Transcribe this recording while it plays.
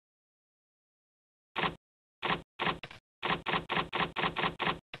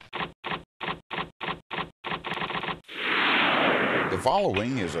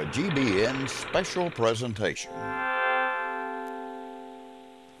following is a GBN special presentation.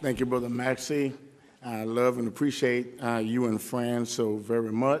 Thank you, Brother Maxie. I love and appreciate you and Fran so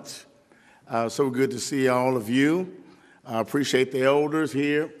very much. So good to see all of you. I appreciate the elders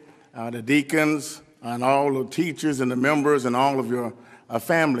here, the deacons, and all the teachers and the members and all of your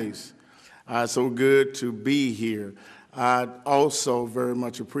families. So good to be here. I also very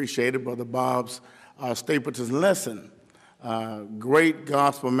much appreciated Brother Bob's Stapleton's lesson. Great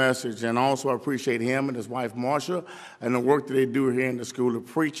gospel message, and also I appreciate him and his wife Marsha and the work that they do here in the School of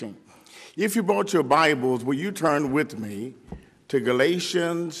Preaching. If you brought your Bibles, will you turn with me to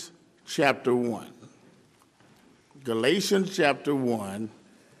Galatians chapter 1. Galatians chapter 1.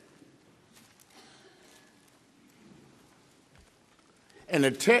 And the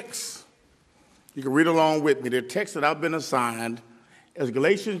text, you can read along with me, the text that I've been assigned is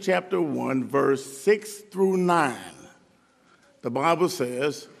Galatians chapter 1, verse 6 through 9. The Bible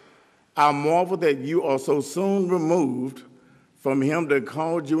says, I marvel that you are so soon removed from him that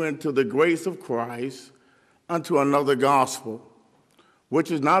called you into the grace of Christ unto another gospel, which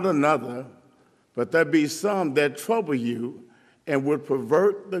is not another, but there be some that trouble you and would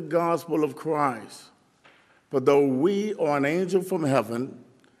pervert the gospel of Christ. But though we or an angel from heaven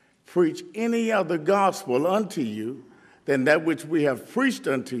preach any other gospel unto you than that which we have preached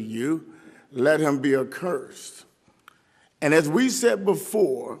unto you, let him be accursed. And as we said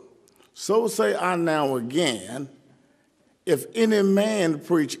before, so say I now again, if any man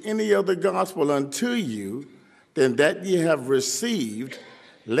preach any other gospel unto you than that ye have received,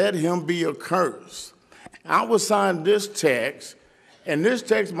 let him be accursed. I was assigned this text, and this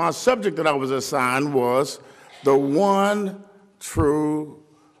text, my subject that I was assigned was the one true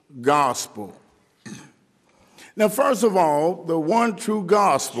gospel. Now, first of all, the one true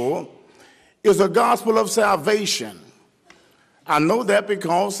gospel is a gospel of salvation. I know that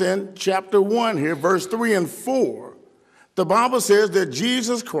because in chapter 1 here, verse 3 and 4, the Bible says that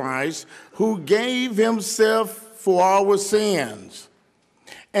Jesus Christ, who gave himself for our sins.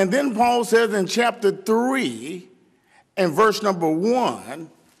 And then Paul says in chapter 3 and verse number 1,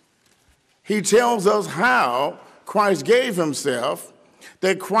 he tells us how Christ gave himself,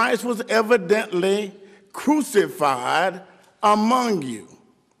 that Christ was evidently crucified among you.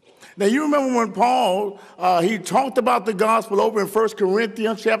 Now, you remember when Paul, he talked about the gospel over in 1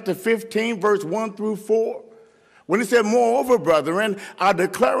 Corinthians chapter 15, verse 1 through 4, when he said, moreover, brethren, I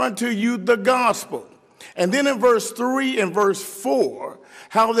declare unto you the gospel. And then in verse 3 and verse 4,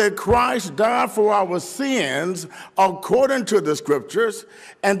 how that Christ died for our sins according to the scriptures,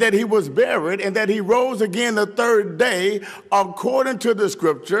 and that he was buried, and that he rose again the third day according to the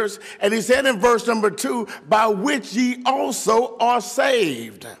scriptures. And he said in verse number 2, by which ye also are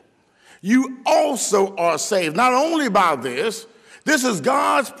saved. You also are saved. Not only by this is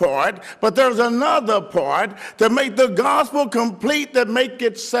God's part, but there's another part to make the gospel complete, that make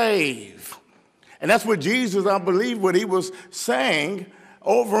it save. And that's what Jesus, I believe, what he was saying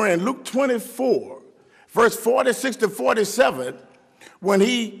over in Luke 24, verse 46 to 47, when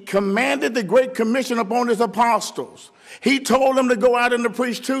he commanded the Great Commission upon his apostles. He told them to go out and to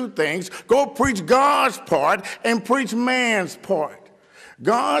preach two things. Go preach God's part and preach man's part.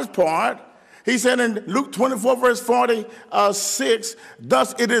 God's part, he said in Luke 24, verse 46,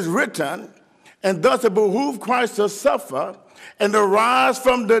 thus it is written, and thus it behooved Christ to suffer and to rise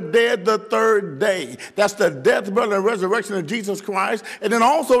from the dead the third day. That's the death, burial, and resurrection of Jesus Christ. And then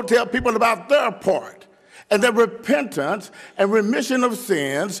also tell people about their part, and that repentance and remission of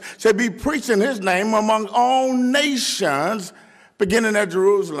sins shall be preached in his name among all nations, beginning at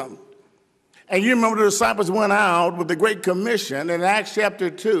Jerusalem. And you remember the disciples went out with the Great Commission in Acts chapter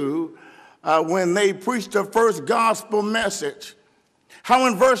 2 when they preached the first gospel message. How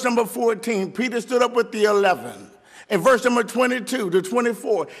in verse number 14, Peter stood up with the 11. In verse number 22 to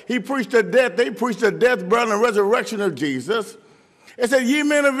 24, they preached the death, burial, and resurrection of Jesus. It said, ye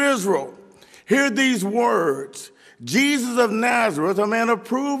men of Israel, hear these words. Jesus of Nazareth, a man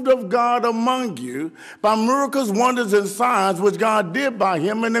approved of God among you by miracles, wonders, and signs which God did by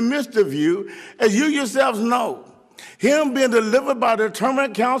him in the midst of you, as you yourselves know. Him being delivered by the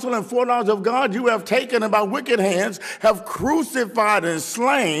determinate counsel and foreknowledge of God, you have taken, and by wicked hands have crucified and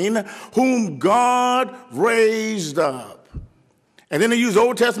slain, whom God raised up. And then they use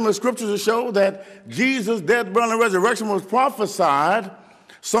Old Testament scriptures to show that Jesus' death, burial, and resurrection was prophesied.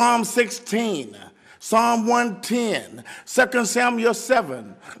 Psalm 16. Psalm 110, 2 Samuel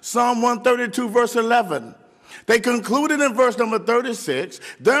 7, Psalm 132, verse 11. They concluded in verse number 36,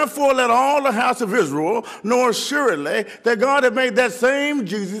 therefore let all the house of Israel know assuredly that God had made that same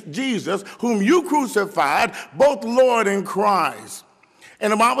Jesus whom you crucified, both Lord and Christ.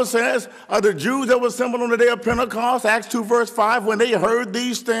 And the Bible says, the Jews that were assembled on the day of Pentecost, Acts 2, verse 5, when they heard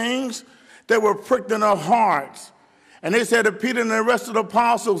these things, they were pricked in their hearts. And they said to Peter and the rest of the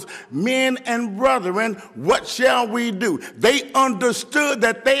apostles, men and brethren, what shall we do? They understood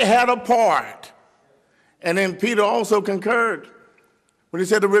that they had a part. And then Peter also concurred when he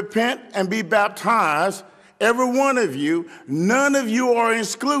said to repent and be baptized, every one of you, none of you are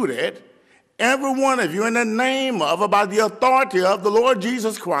excluded, every one of you in the name of, or by the authority of the Lord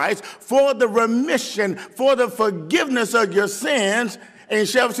Jesus Christ, for the remission, for the forgiveness of your sins, and you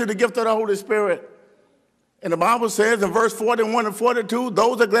shall receive the gift of the Holy Spirit. And the Bible says in verse 41 and 42,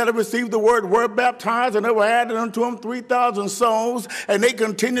 those that gladly received the word were baptized, and there were added unto them 3,000 souls, and they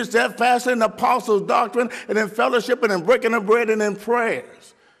continued steadfastly in the apostles' doctrine, and in fellowship, and in breaking of bread, and in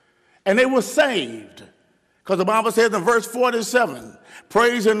prayers. And they were saved. Because the Bible says in verse 47,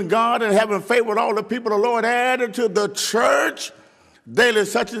 praising God and having faith with all the people, the Lord added to the church daily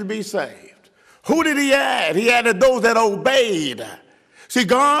such as be saved. Who did he add? He added those that obeyed. See,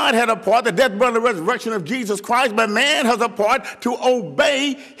 God had a part, the death, burial, and resurrection of Jesus Christ, but man has a part to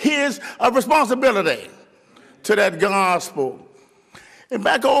obey his responsibility to that gospel. And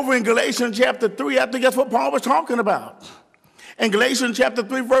back over in Galatians chapter 3, I think that's what Paul was talking about. In Galatians chapter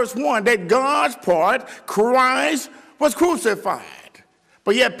 3, verse 1, that God's part, Christ, was crucified.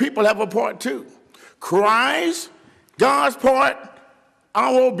 But yet people have a part too. Christ, God's part,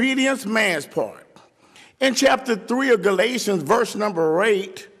 our obedience, man's part. In chapter 3 of Galatians, verse number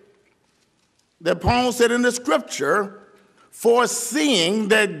 8, that Paul said in the scripture, foreseeing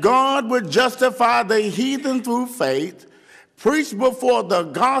that God would justify the heathen through faith, preached before the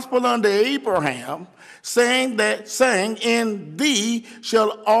gospel unto Abraham, saying, in thee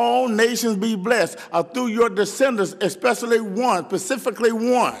shall all nations be blessed, through your descendants, especially one, specifically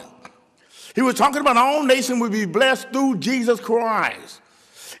one. He was talking about all nations would be blessed through Jesus Christ.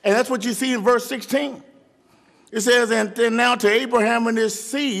 And that's what you see in verse 16. It says, and now to Abraham and his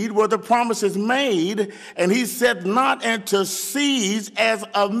seed were the promises made, and he said not unto seeds as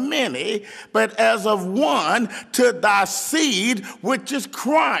of many, but as of one, to thy seed, which is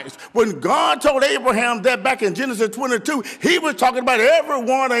Christ. When God told Abraham that back in Genesis 22, he was talking about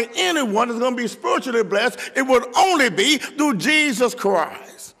everyone and anyone that's going to be spiritually blessed. It would only be through Jesus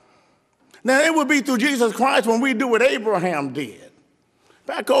Christ. Now, it would be through Jesus Christ when we do what Abraham did.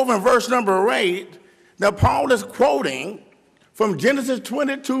 Back over in verse number 8, now, Paul is quoting from Genesis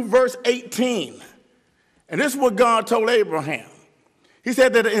 22, verse 18. And this is what God told Abraham. He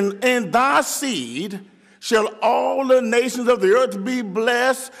said that in thy seed shall all the nations of the earth be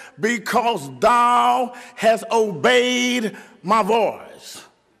blessed, because thou hast obeyed my voice.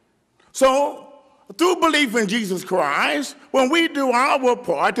 So, through belief in Jesus Christ, when we do our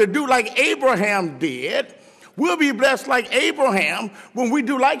part to do like Abraham did, we'll be blessed like Abraham when we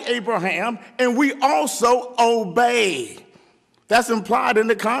do like Abraham, and we also obey. That's implied in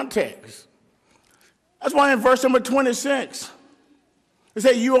the context. That's why in verse number 26, it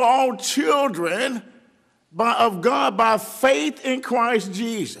says, you are all children of God by faith in Christ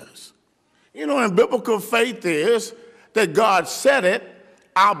Jesus. You know, and biblical faith is that God said it,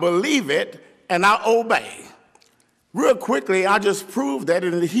 I believe it, and I obey. Real quickly, I just proved that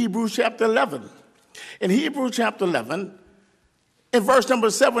in Hebrews chapter 11. In Hebrews chapter 11, in verse number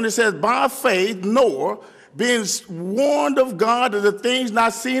 7, it says, by faith, Noah, being warned of God of the things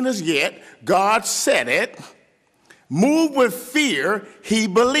not seen as yet, God said it, moved with fear, he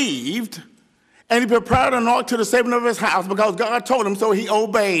believed, and he prepared an ark to the saving of his house because God told him, so he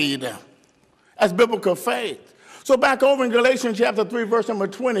obeyed. That's biblical faith. So back over in Galatians chapter 3, verse number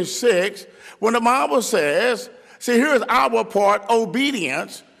 26, when the Bible says, see, here's our part,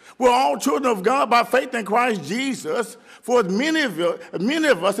 obedience. We're all children of God by faith in Christ Jesus. For many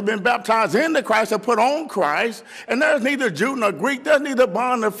of us have been baptized into Christ, have put on Christ. And there's neither Jew nor Greek, there's neither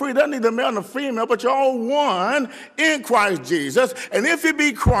bond nor free, there's neither male nor female, but you're all one in Christ Jesus. And if you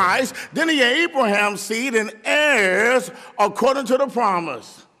be Christ, then you're Abraham's seed and heirs according to the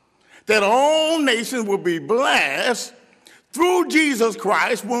promise, that all nations will be blessed through Jesus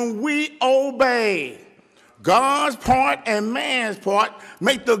Christ when we obey. God's part and man's part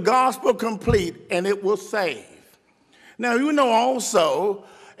make the gospel complete, and it will save. Now, you know also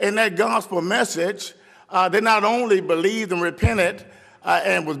in that gospel message, they not only believed and repented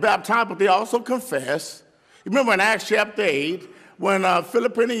and was baptized, but they also confessed. You remember in Acts chapter 8, when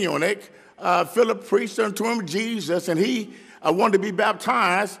Philip and the eunuch, Philip preached unto him Jesus, and he wanted to be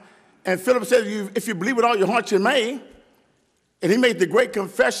baptized. And Philip said, if you believe with all your heart, you may. And he made the great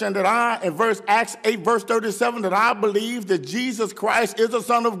confession that in Acts 8, verse 37, that I believe that Jesus Christ is the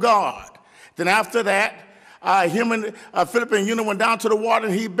Son of God. Then after that, Him and Philip and Eunice went down to the water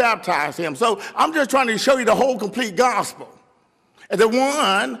and he baptized him. So I'm just trying to show you the whole complete gospel. And the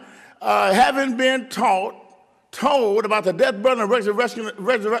one, having been told about the death, burial, and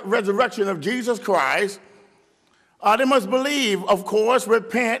resurrection of Jesus Christ, they must believe, of course,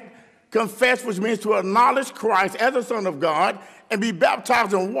 repent, confess, which means to acknowledge Christ as the Son of God, and be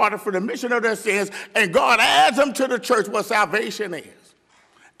baptized in water for the remission of their sins, and God adds them to the church what salvation is.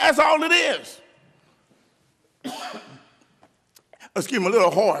 That's all it is. Excuse me, a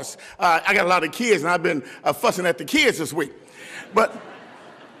little hoarse. I got a lot of kids, and I've been fussing at the kids this week. But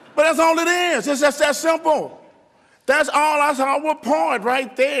that's all it is. It's just that simple. That's our part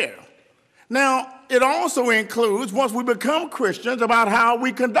right there. Now, it also includes, once we become Christians, about how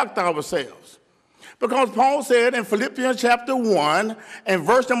we conduct ourselves. Because Paul said in Philippians chapter 1 and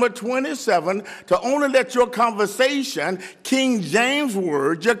verse number 27, to only let your conversation, King James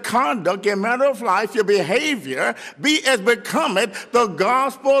word, your conduct, your manner of life, your behavior, be as becometh the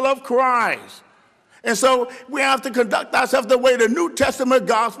gospel of Christ. And so we have to conduct ourselves the way the New Testament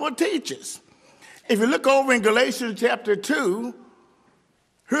gospel teaches. If you look over in Galatians chapter 2,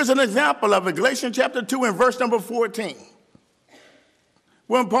 here's an example of it. Galatians chapter 2 and verse number 14.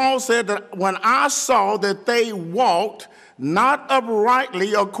 When Paul said that when I saw that they walked not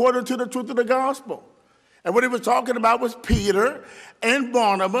uprightly according to the truth of the gospel. And what he was talking about was Peter and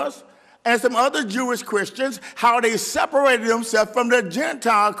Barnabas and some other Jewish Christians, how they separated themselves from the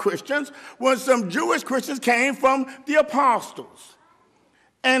Gentile Christians when some Jewish Christians came from the apostles.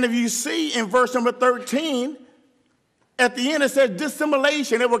 And if you see in verse number 13, at the end it says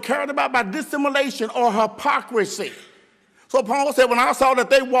dissimulation. They were carried about by dissimulation or hypocrisy. So Paul said, when I saw that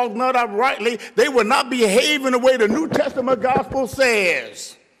they walked not uprightly, they would not behave in the way the New Testament gospel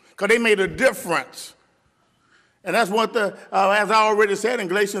says, because they made a difference. And that's what as I already said in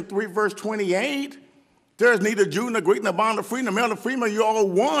Galatians 3, verse 28, there's neither Jew nor Greek nor bond nor free nor male nor female, you're all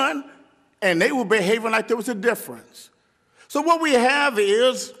one, and they were behaving like there was a difference. So what we have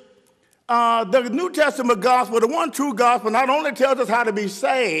is the New Testament gospel, the one true gospel, not only tells us how to be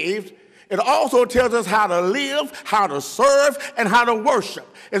saved, it also tells us how to live, how to serve, and how to worship.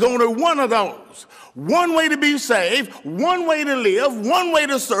 There's only one of those. One way to be saved, one way to live, one way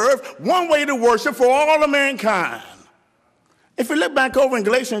to serve, one way to worship for all of mankind. If you look back over in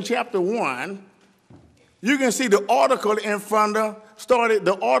Galatians chapter 1, you can see the article in front of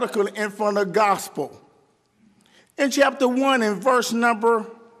gospel. In chapter 1 in verse number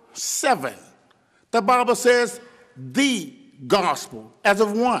 7, the Bible says the gospel as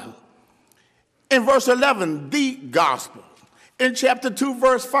of one. In verse 11, the gospel. In chapter 2,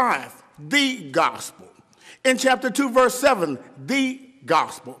 verse 5, the gospel. In chapter 2, verse 7, the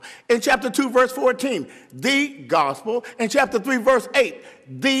gospel. In chapter 2, verse 14, the gospel. In chapter 3, verse 8,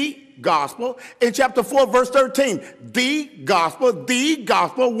 the gospel. In chapter 4, verse 13, the gospel,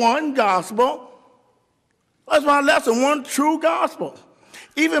 one gospel. That's my lesson, one true gospel.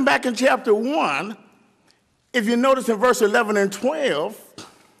 Even back in chapter 1, if you notice in verse 11 and 12,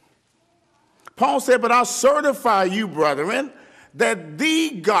 Paul said, but I certify you, brethren, that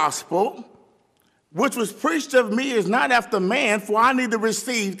the gospel which was preached of me is not after man, for I neither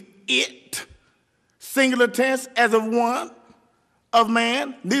received it, singular tense, as of one, of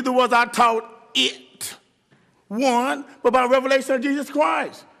man, neither was I taught it, one, but by revelation of Jesus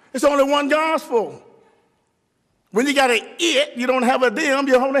Christ. It's only one gospel. When you got an it, you don't have a them,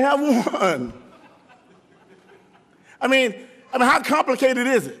 you only have one. I mean, how complicated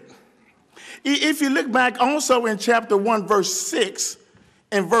is it? If you look back also in chapter 1, verse 6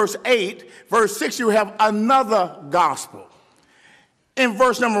 and verse 8, verse 6, you have another gospel. In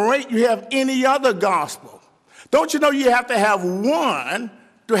verse number 8, you have any other gospel. Don't you know you have to have one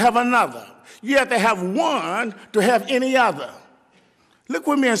to have another? You have to have one to have any other. Look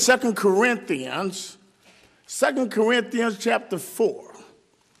with me in 2 Corinthians chapter 4.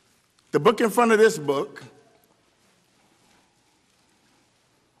 The book in front of this book.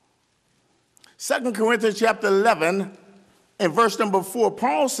 2 Corinthians chapter 11 and verse number 4,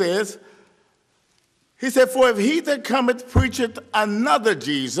 Paul says, he said, for if he that cometh preacheth another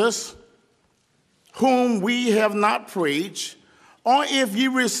Jesus, whom we have not preached, or if ye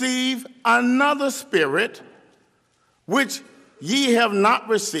receive another spirit, which ye have not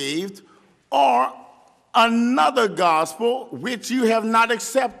received, or another gospel, which you have not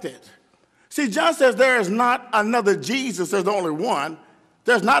accepted. See, John says there is not another Jesus, there's only one.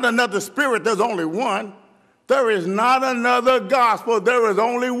 There's not another spirit, there's only one. There is not another gospel, there is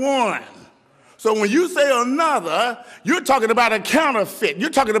only one. So when you say another, you're talking about a counterfeit. You're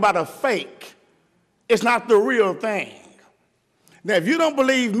talking about a fake. It's not the real thing. Now, if you don't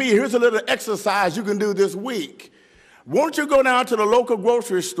believe me, here's a little exercise you can do this week. Won't you go down to the local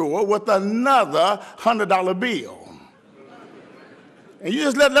grocery store with another $100 bill? And you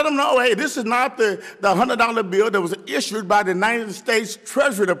just let them know, hey, this is not the $100 bill that was issued by the United States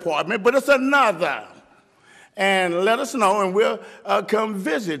Treasury Department, but it's another. And let us know, and we'll come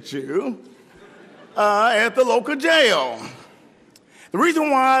visit you at the local jail. The reason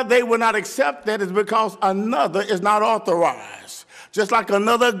why they will not accept that is because another is not authorized, just like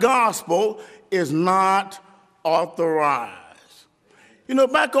another gospel is not authorized. You know,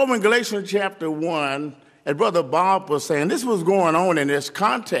 back over in Galatians chapter 1, as Brother Bob was saying, this was going on in this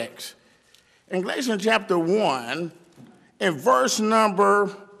context. In Galatians chapter 1, in verse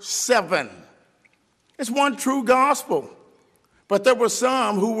number 7, it's one true gospel. But there were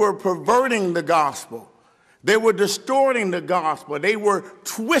some who were perverting the gospel. They were distorting the gospel. They were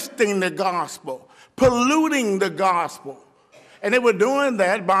twisting the gospel, polluting the gospel. And they were doing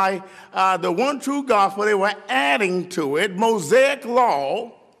that by the one true gospel. They were adding to it Mosaic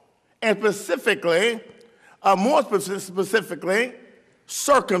law, and specifically, more specifically,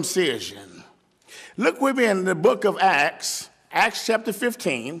 circumcision. Look with me in the book of Acts, Acts chapter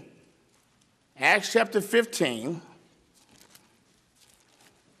 15. Acts chapter 15.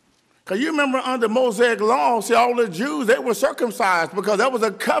 Because you remember under Mosaic law, see, all the Jews, they were circumcised because that was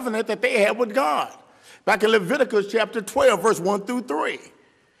a covenant that they had with God. Back in Leviticus chapter 12, verse 1 through 3.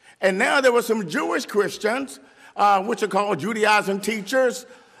 And now there were some Jewish Christians, which are called Judaizing teachers,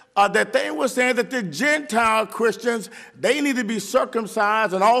 that they were saying that the Gentile Christians, they need to be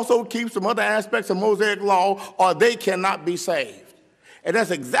circumcised and also keep some other aspects of Mosaic law, or they cannot be saved. And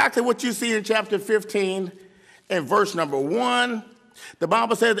that's exactly what you see in chapter 15 in verse number 1. The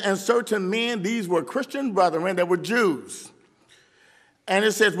Bible says, and certain men, these were Christian brethren that were Jews. And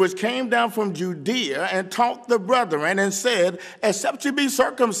it says, which came down from Judea and taught the brethren and said, except you be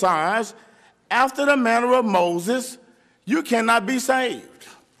circumcised after the manner of Moses, you cannot be saved.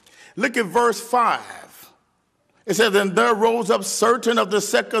 Look at verse 5. It says, and there rose up certain of the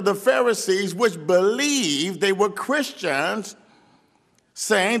sect of the Pharisees, which believed they were Christians,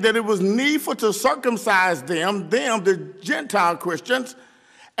 saying that it was needful to circumcise them, the Gentile Christians,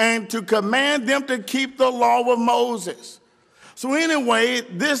 and to command them to keep the law of Moses. So anyway,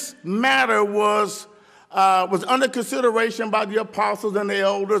 this matter was under consideration by the apostles and the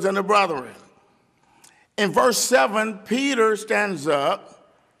elders and the brethren. In verse 7, Peter stands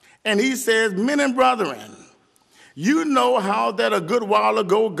up and he says, men and brethren, you know how that a good while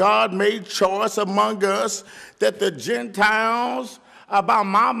ago God made choice among us that the Gentiles by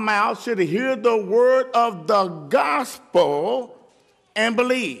my mouth should hear the word of the gospel and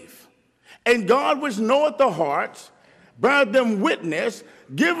believe. And God, which knoweth the hearts, bear them witness,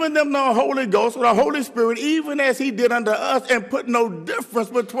 giving them the Holy Ghost or the Holy Spirit, even as he did unto us, and put no difference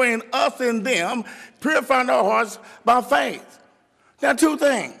between us and them, purifying our hearts by faith. Now, two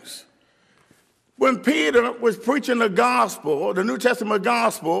things. When Peter was preaching the gospel, the New Testament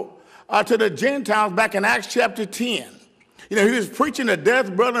gospel, to the Gentiles back in Acts chapter 10, you know, he was preaching the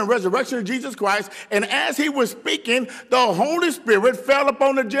death, burial, and resurrection of Jesus Christ, and as he was speaking, the Holy Spirit fell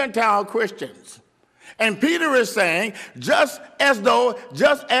upon the Gentile Christians. And Peter is saying, just as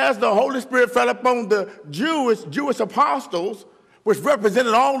the Holy Spirit fell upon the Jewish apostles, which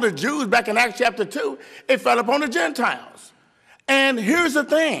represented all the Jews back in Acts chapter 2, it fell upon the Gentiles. And here's the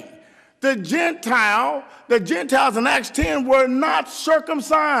thing. The Gentiles in Acts 10 were not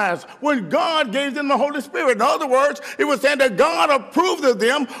circumcised when God gave them the Holy Spirit. In other words, it was saying that God approved of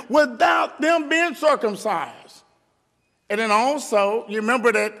them without them being circumcised. And then also, you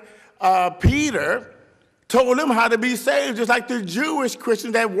remember that Peter told them how to be saved, just like the Jewish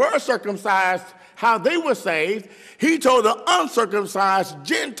Christians that were circumcised, how they were saved. He told the uncircumcised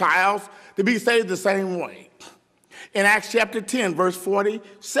Gentiles to be saved the same way. In Acts chapter 10, verse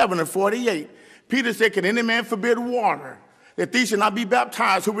 47 and 48, Peter said, can any man forbid water, that these should not be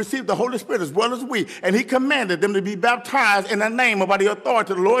baptized who receive the Holy Spirit as well as we? And he commanded them to be baptized in the name or by the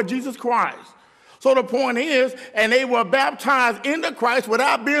authority of the Lord Jesus Christ. So the point is, and they were baptized into Christ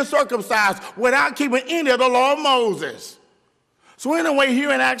without being circumcised, without keeping any of the law of Moses. So anyway,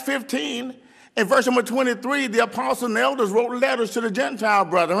 here in Acts 15, in verse number 23, the apostles and elders wrote letters to the Gentile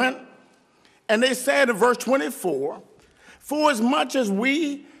brethren. And they said in verse 24, for as much as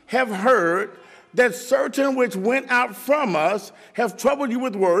we have heard that certain which went out from us have troubled you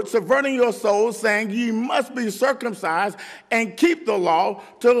with words, subverting your souls, saying, ye must be circumcised and keep the law,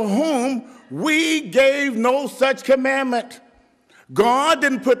 to whom we gave no such commandment. God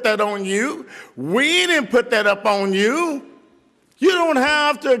didn't put that on you. We didn't put that up on you. You don't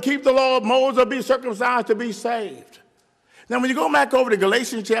have to keep the law of Moses or be circumcised to be saved. Now, when you go back over to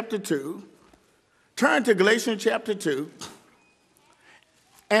Galatians chapter 2, turn to Galatians chapter 2,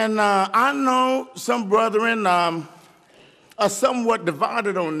 and I know some brethren are somewhat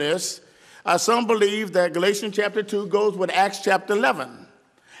divided on this. Some believe that Galatians chapter 2 goes with Acts chapter 11.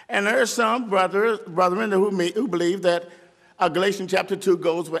 And there are some brethren who believe that Galatians chapter 2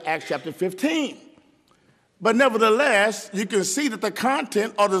 goes with Acts chapter 15. But nevertheless, you can see that the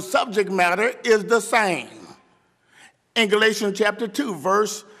content or the subject matter is the same. In Galatians chapter 2,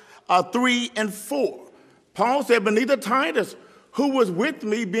 verse 3 and 4, Paul said, "But neither Titus, who was with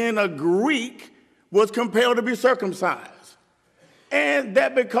me, being a Greek, was compelled to be circumcised. And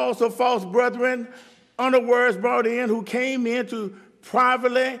that because of false brethren, unawares brought in, who came in to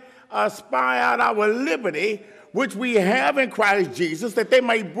privately spy out our liberty, which we have in Christ Jesus, that they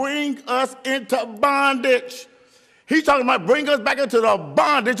may bring us into bondage." He's talking about bring us back into the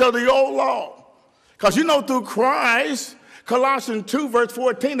bondage of the old law. Because you know through Christ, Colossians 2, verse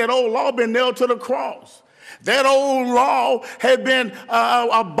 14, that old law been nailed to the cross. That old law had been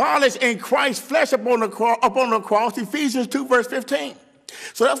abolished in Christ's flesh upon the cross, Ephesians 2, verse 15.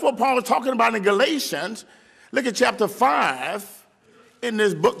 So that's what Paul is talking about in Galatians. Look at chapter 5, in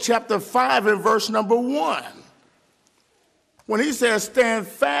this book, chapter 5 and verse number 1. When he says, "Stand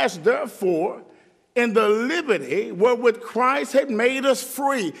fast, therefore, in the liberty wherewith Christ had made us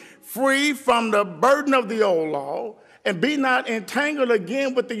free, free from the burden of the old law, and be not entangled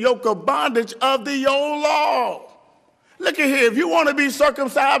again with the yoke of bondage of the old law." Look at here, if you want to be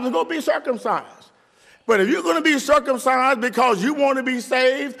circumcised, go be circumcised. But if you're going to be circumcised because you want to be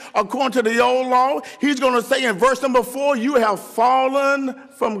saved according to the old law, he's going to say in verse number 4, you have fallen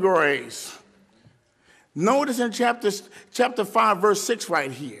from grace. Notice in chapter 5, verse 6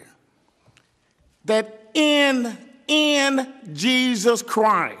 right here, that in Jesus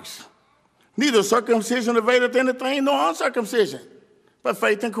Christ, neither circumcision availeth anything nor uncircumcision, but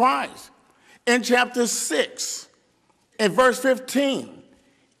faith in Christ. In chapter 6, in verse 15,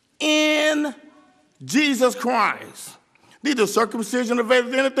 in Jesus Christ, neither circumcision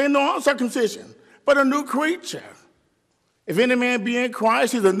availeth anything nor uncircumcision, but a new creature. If any man be in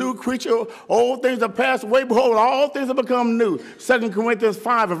Christ, he's a new creature. Old things are passed away. Behold, all things have become new. 2 Corinthians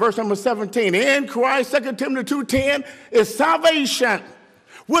 5 and verse number 17. In Christ, 2 Timothy 2:10, is salvation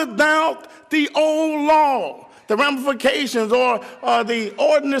without the old law, the ramifications or the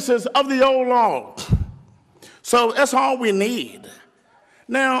ordinances of the old law. So that's all we need.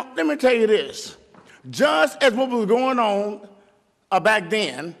 Now, let me tell you this. Just as what was going on back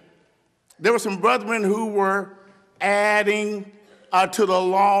then, there were some brethren who were adding to the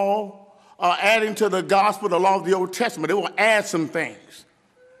law, adding to the gospel, the law of the Old Testament. They will add some things.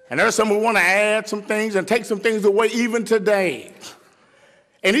 And there are some who want to add some things and take some things away even today.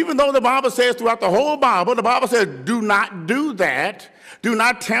 And even though the Bible says throughout the whole Bible, the Bible says do not do that. Do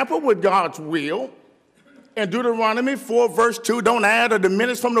not tamper with God's will. In Deuteronomy 4, verse 2, don't add or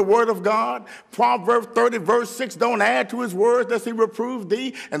diminish from the word of God. Proverbs 30, verse 6, don't add to his words lest he reprove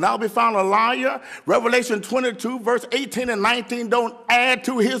thee, and thou be found a liar. Revelation 22, verse 18 and 19, don't add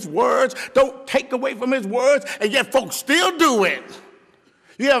to his words. Don't take away from his words, and yet folks still do it.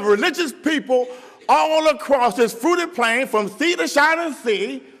 You have religious people all across this fruited plain from sea to shining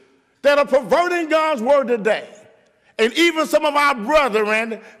sea that are perverting God's word today. And even some of our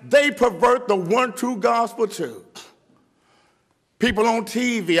brethren, they pervert the one true gospel too. People on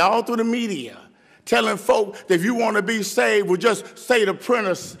TV, all through the media, telling folk that if you want to be saved, well, just say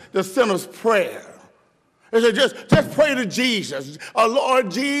the sinner's prayer. They say, just pray to Jesus.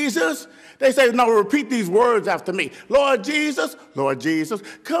 Lord Jesus. They say, no, repeat these words after me. Lord Jesus,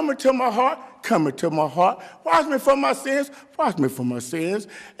 come into my heart, come into my heart. Wash me from my sins,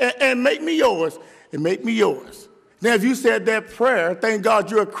 and make me yours, Now, if you said that prayer, thank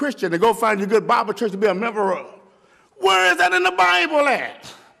God you're a Christian, and go find your good Bible church to be a member of. Where is that in the Bible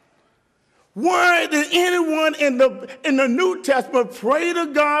at? Where did anyone in the New Testament pray to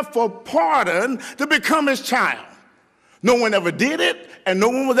God for pardon to become his child? No one ever did it, and no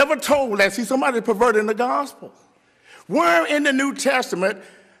one was ever told that. See, somebody perverting the gospel. Where in the New Testament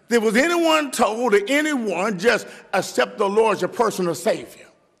there was anyone told to anyone just accept the Lord as your personal Savior?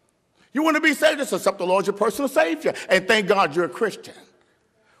 You want to be saved, just accept the Lord as your personal Savior, and thank God you're a Christian.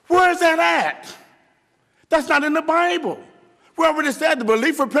 Where is that at? That's not in the Bible. We already said the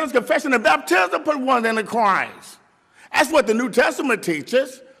belief, repentance, confession, and baptism put one into Christ. That's what the New Testament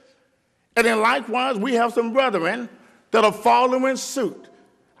teaches. And then likewise, we have some brethren that are following suit.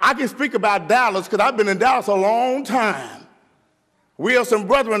 I can speak about Dallas because I've been in Dallas a long time. We have some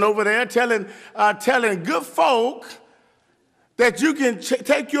brethren over there telling good folk that you can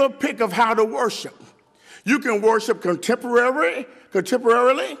take your pick of how to worship. You can worship contemporarily,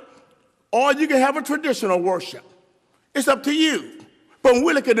 or you can have a traditional worship. It's up to you. But when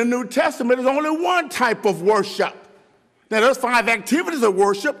we look at the New Testament, there's only one type of worship. Now, there's 5 activities of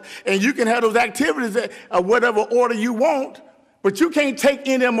worship, and you can have those activities of whatever order you want, but you can't take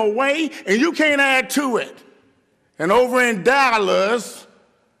any of them away, and you can't add to it. And over in Dallas,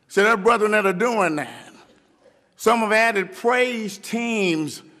 see, there are brethren that are doing that. Some have added praise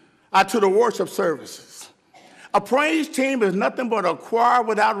teams to the worship services. A praise team is nothing but a choir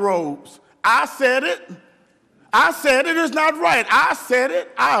without robes. I said it. I said it is not right. I said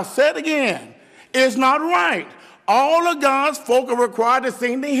it. I'll say it again. It's not right. All of God's folk are required to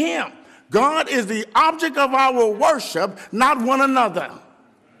sing to him. God is the object of our worship, not one another.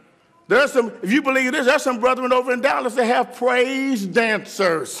 If you believe this, there's some brethren over in Dallas that have praise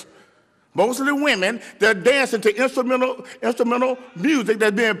dancers. Mostly women, they're dancing to instrumental music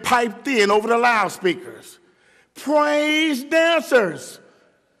that's being piped in over the loudspeakers. Praise dancers.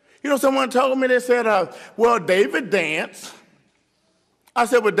 You know, someone told me, they said, well, David danced. I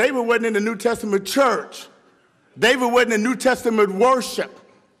said, well, David wasn't in the New Testament church. David wasn't in New Testament worship.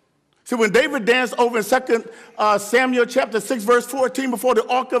 See, when David danced over in 2 Samuel chapter 6, verse 14, before the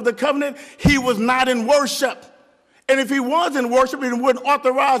Ark of the Covenant, he was not in worship. And if he was in worship, he wouldn't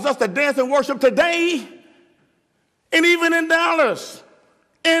authorize us to dance and worship today. And even in Dallas,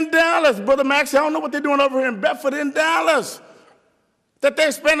 Brother Max, I don't know what they're doing over here in Bedford, in Dallas, that they're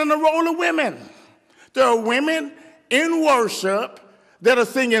expanding the role of women. There are women in worship that are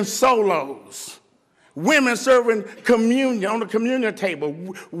singing solos. Women serving communion on the communion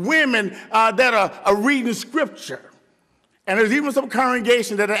table. Women that are reading scripture. And there's even some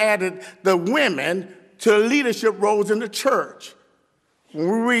congregations that have added the women to leadership roles in the church. When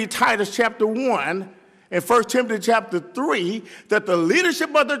we read Titus chapter 1 and 1 Timothy chapter 3, that the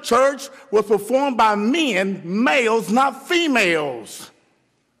leadership of the church was performed by men, males, not females.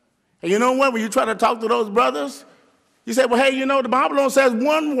 And you know what? When you try to talk to those brothers, you say, well, hey, you know, the Bible only says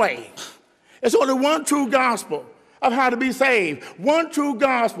one way. It's only one true gospel of how to be saved. One true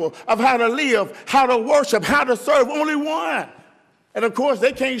gospel of how to live, how to worship, how to serve. Only one. And of course,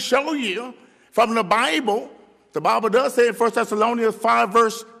 they can't show you from the Bible. The Bible does say in 1 Thessalonians 5,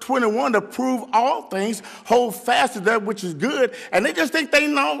 verse 21, to prove all things, hold fast to that which is good. And they just think they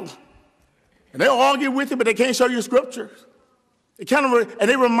know. And they'll argue with you, but they can't show you scriptures. And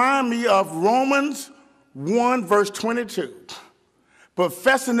they remind me of Romans 1, verse 22.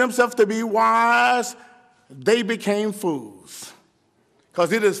 Professing themselves to be wise, they became fools.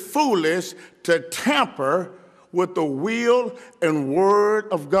 Because it is foolish to tamper with the will and word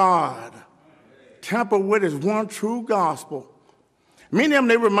of God. Tamper with his one true gospel. Many of them,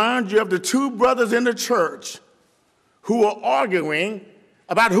 they remind you of the 2 brothers in the church who were arguing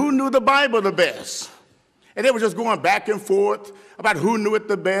about who knew the Bible the best. And they were just going back and forth about who knew it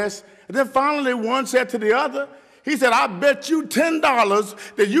the best. And then finally one said to the other, he said, I bet you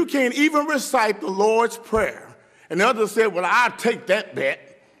 $10 that you can't even recite the Lord's Prayer. And the other said, well, I'll take that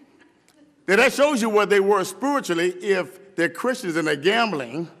bet. Now, that shows you where they were spiritually if they're Christians and they're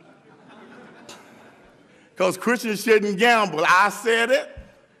gambling. Because Christians shouldn't gamble. I said it,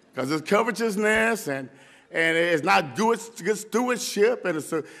 because it's covetousness and it's not good stewardship and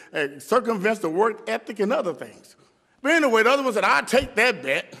it circumvents the work ethic and other things. But anyway, the other one said, I'll take that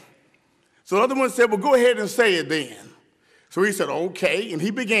bet. So the other one said, well, go ahead and say it then. So he said, okay, and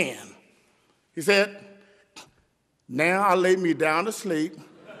he began. He said, now I lay me down to sleep.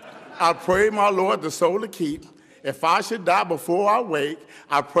 I pray my Lord the soul to keep. If I should die before I wake,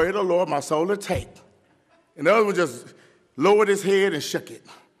 I pray the Lord my soul to take. And the other one just lowered his head and shook it.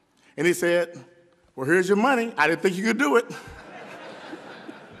 And he said, well, here's your money. I didn't think you could do it.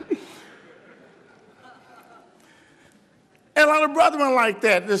 And a lot of brethren like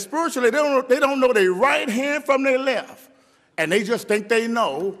that, they're spiritually, they don't know their right hand from their left. And they just think they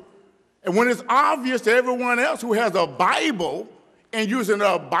know. And when it's obvious to everyone else who has a Bible and using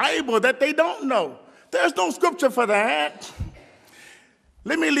a Bible that they don't know, there's no scripture for that.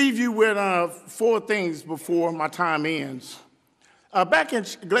 Let me leave you with 4 things before my time ends. Back in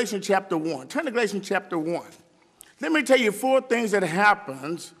Galatians chapter 1, turn to Galatians chapter 1. Let me tell you 4 things that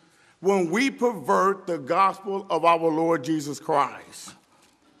happens when we pervert the gospel of our Lord Jesus Christ.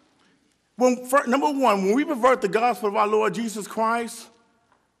 Number 1, when we pervert the gospel of our Lord Jesus Christ,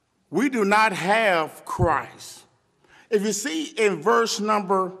 we do not have Christ. If you see in verse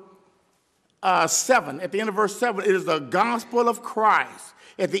number 7, at the end of verse 7, it is the gospel of Christ.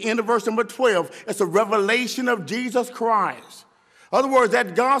 At the end of verse number 12, it's a revelation of Jesus Christ. In other words,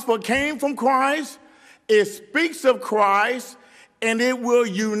 that gospel came from Christ. It speaks of Christ. and it will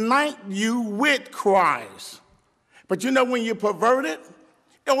unite you with Christ. But you know, when you pervert it,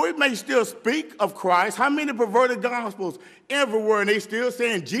 it may still speak of Christ. How many perverted gospels everywhere, and they still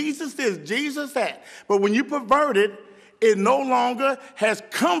saying Jesus this, Jesus that. But when you pervert it, it no longer has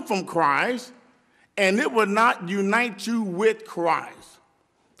come from Christ, and it will not unite you with Christ.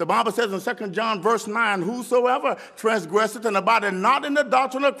 The Bible says in 2 John verse 9, whosoever transgresseth and abideth not in the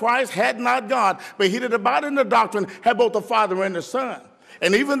doctrine of Christ had not God, but he that abideth in the doctrine had both the Father and the Son.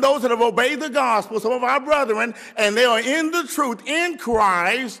 And even those that have obeyed the gospel, some of our brethren, and they are in the truth in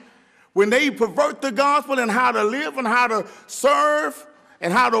Christ, when they pervert the gospel and how to live and how to serve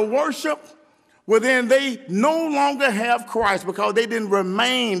and how to worship, well, then they no longer have Christ because they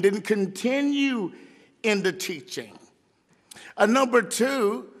didn't continue in the teaching. Number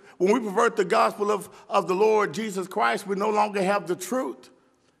two, when we pervert the gospel of the Lord Jesus Christ, we no longer have the truth.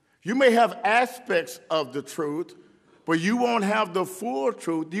 You may have aspects of the truth, but you won't have the full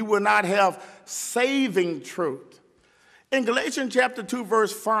truth. You will not have saving truth. In Galatians chapter 2,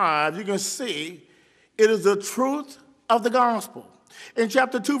 verse 5, you can see it is the truth of the gospel. In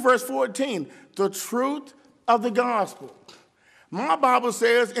chapter 2, verse 14, the truth of the gospel. My Bible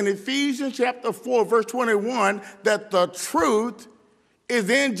says in Ephesians chapter 4, verse 21, that the truth is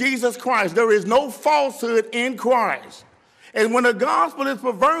in Jesus Christ. There is no falsehood in Christ. And when the gospel is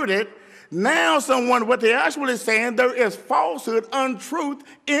perverted, now what they're actually saying, there is falsehood, untruth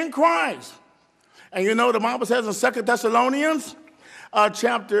in Christ. And you know, the Bible says in 2 Thessalonians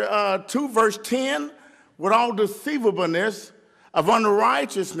chapter 2, verse 10, with all deceivableness of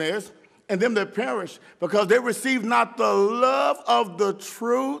unrighteousness and them that perish, because they receive not the love of the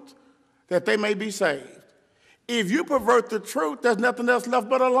truth, that they may be saved. If you pervert the truth, there's nothing else left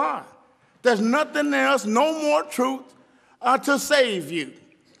but a lie. There's nothing else, no more truth to save you.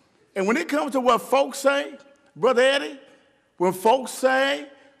 And when it comes to what folks say, Brother Eddie, when folks say,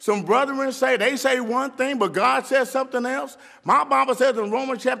 some brethren say, they say one thing, but God says something else. My Bible says in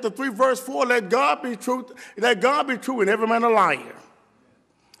Romans chapter 3, verse 4, let God be true and every man a liar.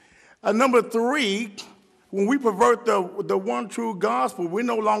 Number three, when we pervert the one true gospel, we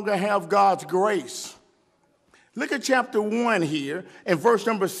no longer have God's grace. Look at chapter 1 here and verse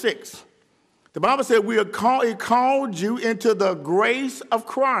number 6. The Bible said He called you into the grace of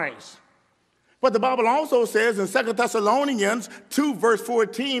Christ. But the Bible also says in 2 Thessalonians 2, verse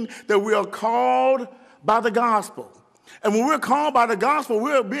 14, that we are called by the gospel. And when we're called by the gospel,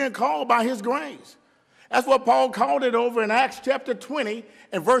 we're being called by His grace. That's what Paul called it over in Acts chapter 20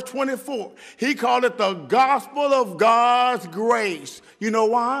 and verse 24. He called it the gospel of God's grace. You know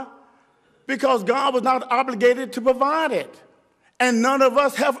why? Because God was not obligated to provide it. And none of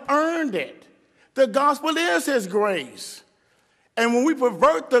us have earned it. The gospel is His grace. And when we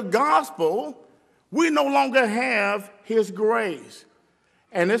pervert the gospel, we no longer have His grace.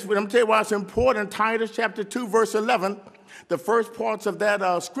 And this, I'm going to tell you why it's important. Titus chapter 2, verse 11, the first parts of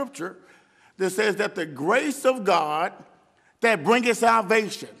that scripture, that says that the grace of God that bringeth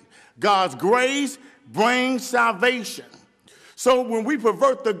salvation. God's grace brings salvation. So when we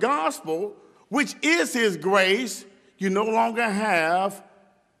pervert the gospel, which is His grace, you no longer have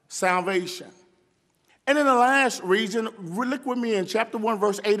salvation. And in the last reason, look with me in chapter 1,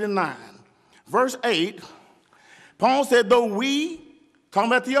 verse 8 and 9. Verse 8, Paul said, though we,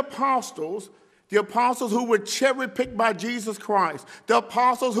 talking about the apostles who were cherry-picked by Jesus Christ, the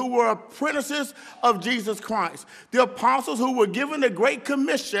apostles who were apprentices of Jesus Christ, the apostles who were given the Great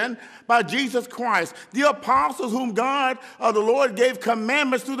Commission by Jesus Christ, the apostles whom God, the Lord, gave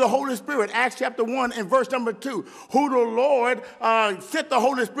commandments through the Holy Spirit, Acts chapter 1 and verse number 2, who the Lord sent the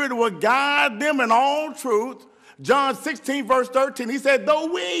Holy Spirit will guide them in all truth. John 16, verse 13, he said,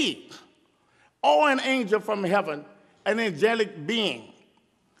 though we, or an angel from heaven, an angelic being,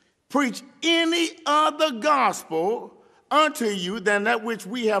 preach any other gospel unto you than that which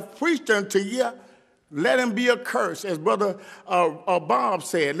we have preached unto you, let him be accursed. As Brother Bob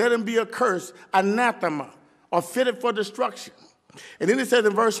said, let him be accursed, anathema, or fitted for destruction. And then it says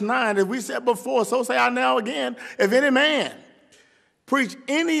in verse 9, as we said before, so say I now again, if any man preach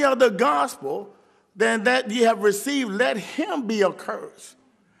any other gospel than that ye have received, let him be accursed.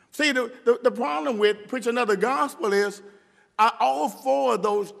 See, the problem with preaching another gospel is all four of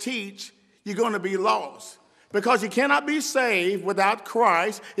those teach you're going to be lost. Because you cannot be saved without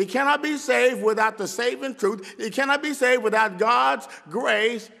Christ. You cannot be saved without the saving truth. You cannot be saved without God's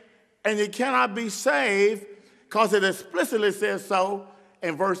grace. And you cannot be saved because it explicitly says so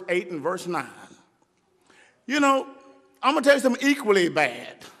in verse 8 and verse 9. You know, I'm going to tell you something equally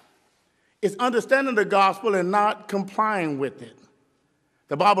bad. It's understanding the gospel and not complying with it.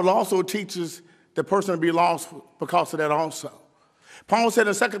 The Bible also teaches the person to be lost because of that also. Paul said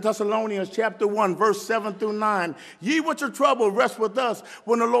in 2 Thessalonians chapter 1, verse 7 through 9, ye which are troubled, rest with us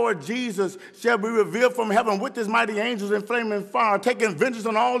when the Lord Jesus shall be revealed from heaven with his mighty angels in flaming fire, taking vengeance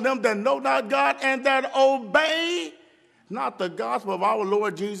on all them that know not God and that obey not the gospel of our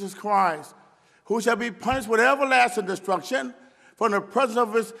Lord Jesus Christ, who shall be punished with everlasting destruction from the presence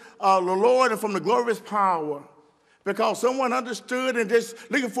of the Lord and from the glorious power. Because someone understood and just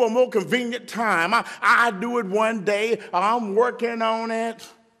looking for a more convenient time. I do it one day. I'm working on it.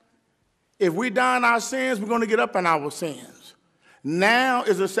 If we die in our sins, we're going to get up in our sins. Now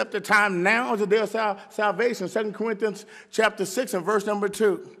is the accepted time. Now is the day of salvation. 2 Corinthians chapter 6 and verse number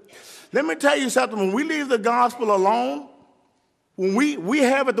 2. Let me tell you something. When we leave the gospel alone, when we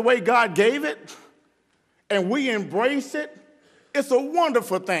have it the way God gave it, and we embrace it, it's a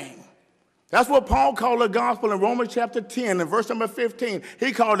wonderful thing. That's what Paul called the gospel in Romans chapter 10 and verse number 15.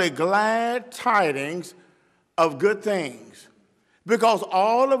 He called it glad tidings of good things. Because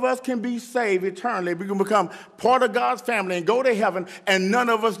all of us can be saved eternally. We can become part of God's family and go to heaven, and none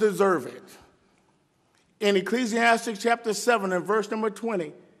of us deserve it. In Ecclesiastes chapter 7 and verse number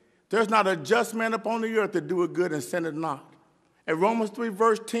 20, there's not a just man upon the earth that doeth good and sinneth not. In Romans 3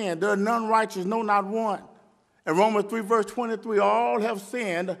 verse 10, there are none righteous, no, not one. In Romans 3 verse 23, all have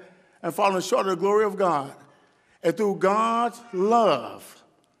sinned and fallen short of the glory of God. And through God's love,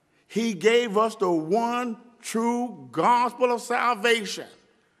 he gave us the one true gospel of salvation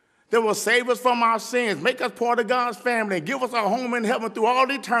that will save us from our sins, make us part of God's family, and give us a home in heaven through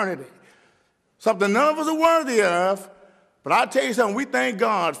all eternity. Something none of us are worthy of, but I'll tell you something, we thank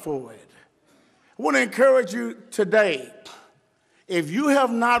God for it. I want to encourage you today, if you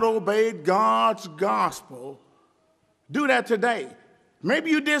have not obeyed God's gospel, do that today.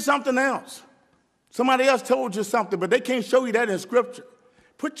 Maybe you did something else. Somebody else told you something, but they can't show you that in Scripture.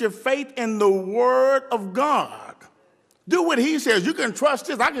 Put your faith in the Word of God. Do what he says. You can trust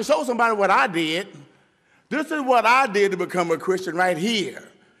this. I can show somebody what I did. This is what I did to become a Christian right here.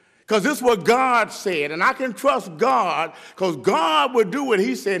 Because this is what God said, and I can trust God because God will do what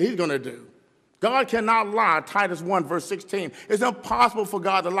he said he's going to do. God cannot lie. Titus 1, verse 16. It's impossible for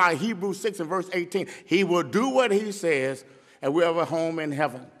God to lie. Hebrews 6 and verse 18. He will do what he says, and we have a home in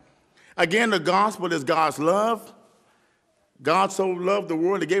heaven. Again, the gospel is God's love. God so loved the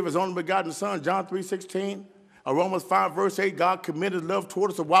world, he gave his only begotten son, John 3:16. Romans 5, verse 8, God committed love toward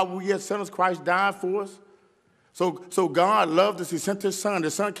us, so while we were yet sinners, Christ died for us. So God loved us, he sent his son.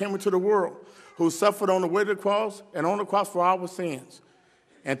 The son came into the world, who suffered on the way to the cross, and on the cross for our sins.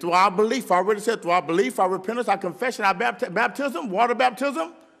 And through our belief, I already said, through our belief, our repentance, our confession, our baptism, water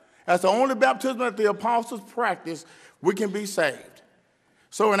baptism, that's the only baptism that the apostles practiced, we can be saved.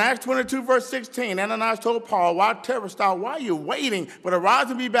 So in Acts 22, verse 16, Ananias told Paul, why terrorist thou? Why are you waiting? But arise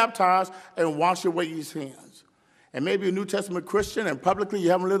and be baptized and wash away your sins. And maybe a New Testament Christian and publicly you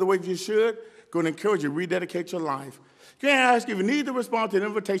haven't lived the way you should, going to encourage you to rededicate your life. Can I ask if you need to respond to an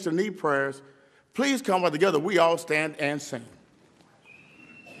invitation, need prayers, please come together. We all stand and sing.